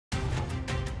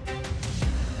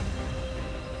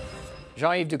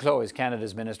Jean-Yves Duclos is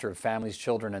Canada's Minister of Families,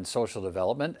 Children and Social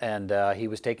Development, and he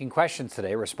was taking questions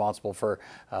today, responsible for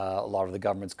a lot of the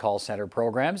government's call centre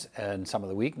programs and some of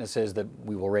the weaknesses that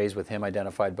we will raise with him,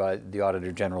 identified by the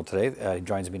Auditor General today. He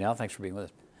joins me now. Thanks for being with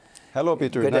us. Hello,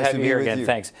 Peter. Good nice to have you here again. You.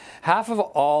 Thanks. Half of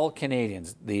all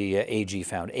Canadians, the AG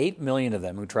found, 8 million of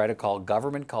them who try to call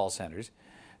government call centres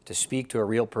to speak to a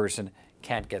real person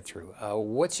can't get through.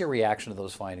 What's your reaction to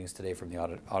those findings today from the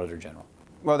Auditor General?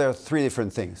 Well, there are three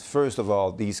different things. First of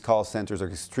all, these call centres are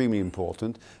extremely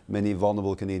important. Many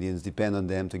vulnerable Canadians depend on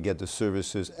them to get the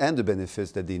services and the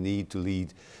benefits that they need to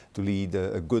lead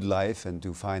a good life and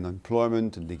to find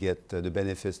employment, and to get the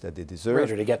benefits that they deserve.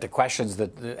 Right, or to get the questions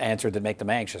that answered that make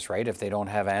them anxious, right? If they don't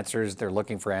have answers, they're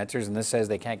looking for answers, and this says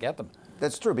they can't get them.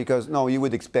 That's true, because no, you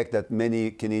would expect that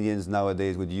many Canadians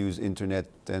nowadays would use internet,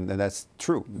 and that's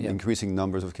true. Yeah. Increasing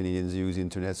numbers of Canadians use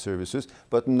internet services,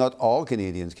 but not all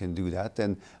Canadians can do that,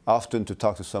 and often to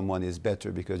talk to someone is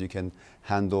better because you can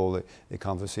handle a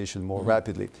conversation more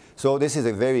rapidly. So this is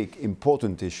a very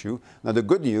important issue. Now the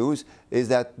good news is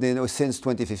that since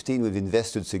 2015 we've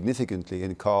invested significantly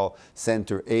in call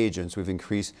center agents. We've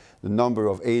increased the number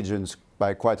of agents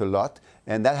by quite a lot,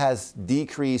 and that has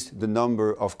decreased the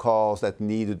number of calls that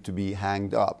needed to be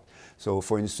hanged up. So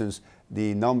for instance,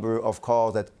 the number of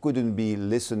calls that couldn't be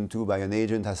listened to by an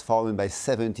agent has fallen by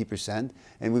 70%,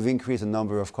 and we've increased the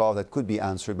number of calls that could be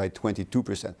answered by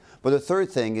 22%. But the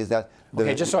third thing is that...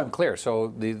 Okay, just so I'm clear,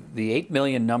 so the 8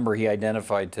 million number he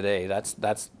identified today,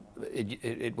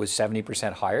 it was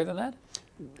 70% higher than that?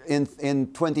 In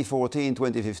 2014,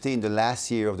 2015, the last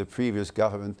year of the previous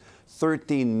government,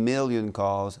 13 million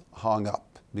calls hung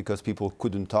up because people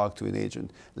couldn't talk to an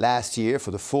agent. Last year,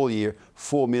 for the full year,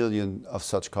 4 million of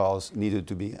such calls needed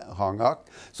to be hung up.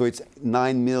 So it's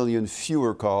 9 million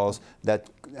fewer calls that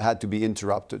had to be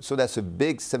interrupted. So that's a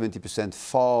big 70%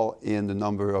 fall in the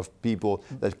number of people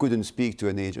that couldn't speak to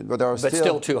an agent. But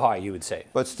still too high, you would say.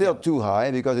 But still too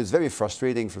high, because it's very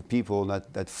frustrating for people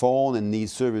that phone and need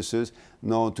services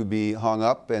to be hung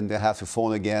up, and they have to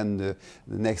phone again the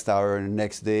next hour and the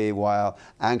next day while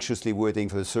anxiously waiting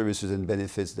for the services and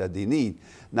benefits that they need.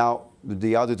 Now,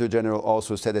 the Auditor General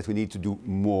also said that we need to do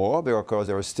more, because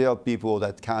there are still people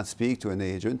that can't speak to an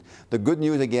agent. The good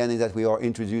news again is that we are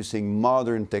introducing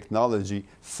modern technology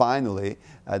finally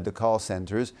at the call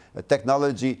centers, a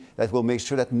technology that will make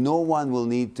sure that no one will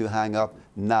need to hang up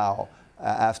now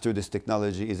after this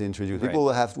technology is introduced. Right.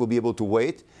 People will be able to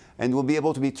wait and will be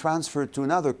able to be transferred to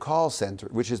another call center,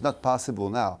 which is not possible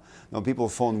now. Now people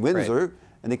phone Windsor, right,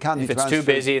 and they can't be transferred. If it's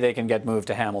too busy, they can get moved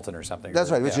to Hamilton or something. That's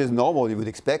right, which is normal, you would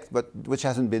expect, but which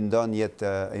hasn't been done yet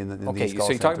in these call centers. Okay,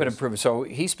 so you talk about improvement. So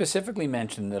he specifically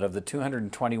mentioned that of the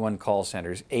 221 call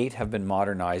centers, 8 have been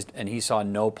modernized, and he saw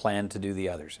no plan to do the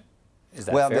others. Is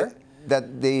that fair?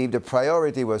 The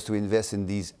priority was to invest in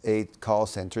these 8 call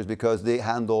centers because they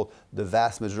handle the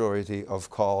vast majority of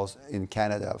calls in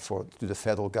Canada to the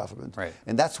federal government. Right.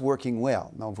 And that's working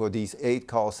well. Now for these 8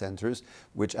 call centers,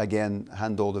 which again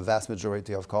handle the vast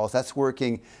majority of calls, that's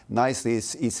working nicely.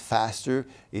 It's faster,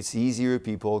 it's easier.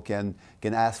 People can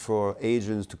ask for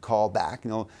agents to call back.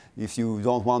 If you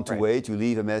don't want to wait, you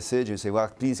leave a message, you say, well,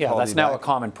 please call me back. Yeah, that's now a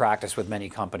common practice with many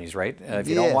companies, right? If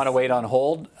you don't want to wait on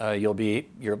hold,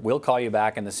 we'll call you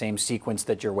back in the same sequence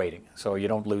that you're waiting, so you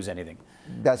don't lose anything.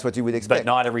 That's what you would expect. But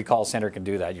not every call center can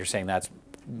do that. You're saying that's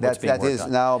what's being worked on. That is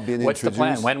now being introduced. What's the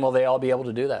plan? When will they all be able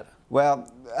to do that? Well,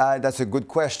 that's a good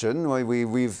question.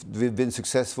 We've been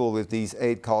successful with these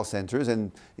 8 call centers,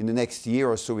 and in the next year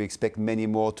or so we expect many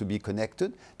more to be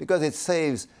connected, because it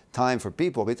saves time for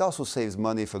people, but it also saves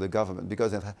money for the government,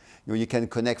 because you can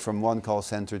connect from one call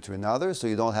center to another, so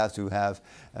you don't have to have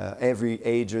every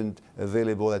agent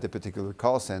available at a particular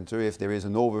call center. If there is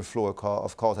an overflow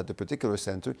of calls at a particular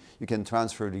center, you can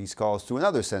transfer these calls to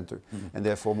another center, and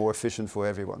therefore more efficient for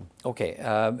everyone. Okay,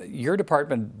 your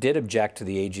department did object to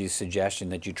the AG's suggestion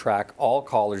that you track all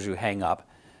callers who hang up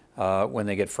when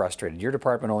they get frustrated. Your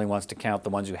department only wants to count the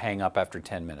ones who hang up after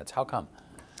 10 minutes. How come?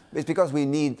 It's because we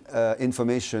need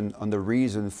information on the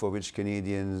reason for which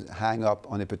Canadians hang up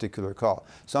on a particular call.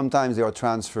 Sometimes they are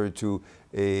transferred to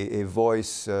a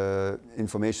voice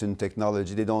information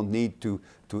technology. They don't need to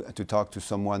talk to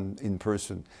someone in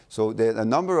person. So there are a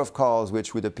number of calls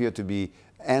which would appear to be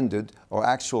ended, or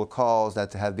actual calls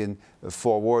that have been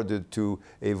forwarded to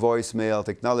a voicemail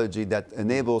technology that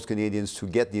enables Canadians to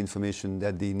get the information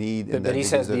that they need. But he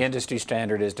says the industry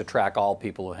standard is to track all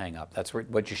people who hang up. That's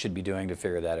what you should be doing to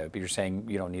figure that out. But you're saying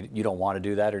you don't want to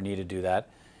do that or need to do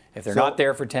that. If they're not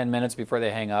there for 10 minutes before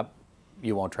they hang up,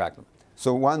 you won't track them.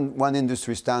 So one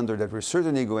industry standard that we're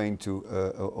certainly going to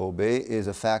obey is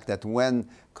the fact that when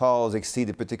calls exceed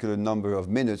a particular number of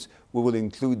minutes, we will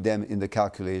include them in the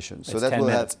calculation. So that will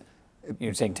have.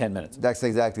 You're saying 10 minutes. That's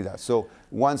exactly that. So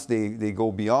once they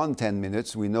go beyond 10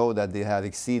 minutes, we know that they have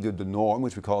exceeded the norm,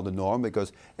 which we call the norm,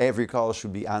 because every call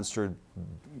should be answered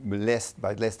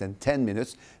by less than 10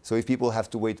 minutes. So if people have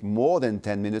to wait more than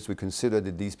 10 minutes, we consider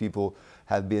that these people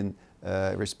have been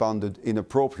responded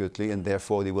inappropriately, and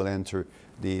therefore they will enter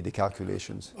the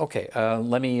calculations. Okay,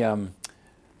 let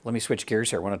me switch gears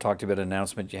here. I want to talk to you about an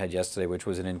announcement you had yesterday, which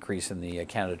was an increase in the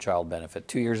Canada Child Benefit,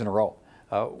 2 years in a row.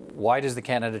 Why does the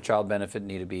Canada Child Benefit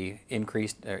need to be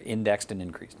increased, or indexed and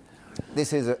increased?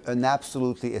 This is an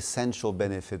absolutely essential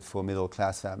benefit for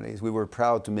middle-class families. We were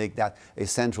proud to make that a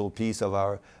central piece of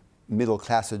our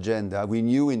middle-class agenda. We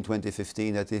knew in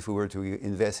 2015 that if we were to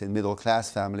invest in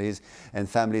middle-class families and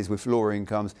families with lower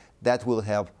incomes, that will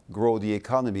help grow the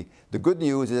economy. The good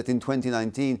news is that in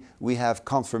 2019, we have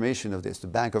confirmation of this. The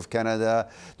Bank of Canada,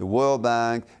 the World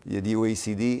Bank, the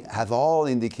OECD have all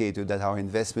indicated that our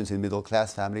investments in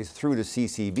middle-class families through the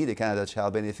CCB, the Canada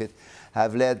Child Benefit,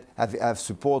 have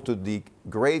supported the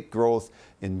great growth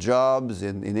in jobs,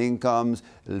 in incomes,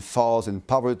 falls in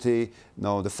poverty.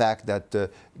 The fact that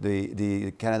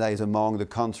Canada is among the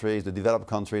countries, the developed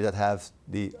countries that have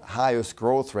the highest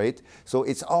growth rate. So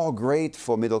it's all great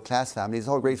for middle-class families, it's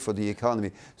all great for the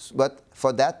economy. But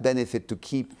for that benefit to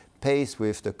keep pace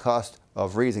with the cost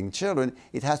of raising children,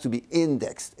 it has to be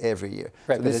indexed every year.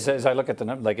 Right, so but as I look at the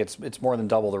number, like it's more than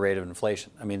double the rate of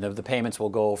inflation. I mean, the payments will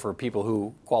go for people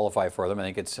who qualify for them. I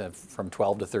think it's from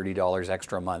 $12 to $30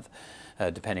 extra a month,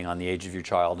 depending on the age of your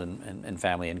child and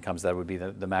family incomes. That would be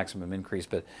the maximum increase.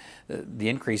 But the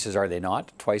increases, are they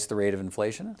not twice the rate of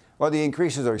inflation? Well, the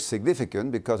increases are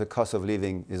significant because the cost of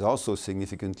living is also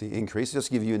significantly increased. Just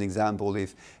to give you an example,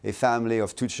 if a family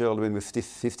of 2 children with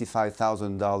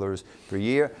 $55,000 per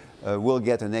year will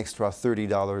get an extra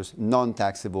 $30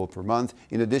 non-taxable per month,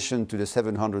 in addition to the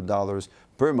 $700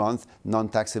 per month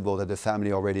non-taxable that the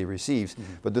family already receives.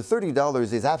 Mm-hmm. But the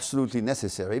 $30 is absolutely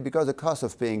necessary because the cost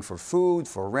of paying for food,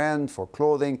 for rent, for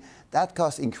clothing, that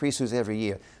cost increases every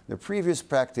year. The previous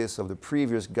practice of the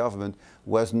previous government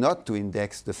was not to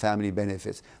index the family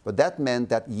benefits, but that meant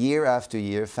that year after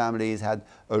year families had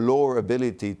a lower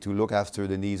ability to look after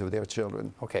the needs of their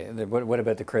children. Okay, what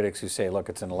about the critics who say, look,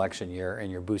 it's an election year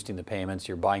and you're boosting the payments,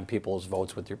 you're buying people's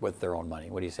votes with their own money?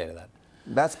 What do you say to that?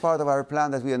 That's part of our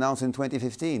plan that we announced in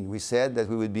 2015. We said that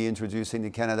we would be introducing the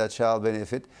Canada Child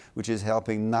Benefit, which is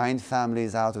helping 9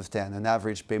 families out of 10, an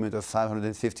average payment of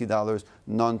 $550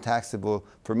 non-taxable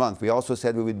per month. We also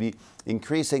said we would be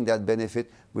increasing that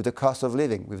benefit with the cost of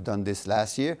living. We've done this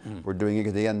last year, we're doing it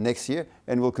again next year,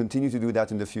 and we'll continue to do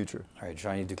that in the future. All right,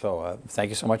 Jean-Yves Duclos, thank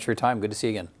you so much for your time. Good to see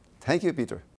you again. Thank you,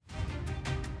 Peter.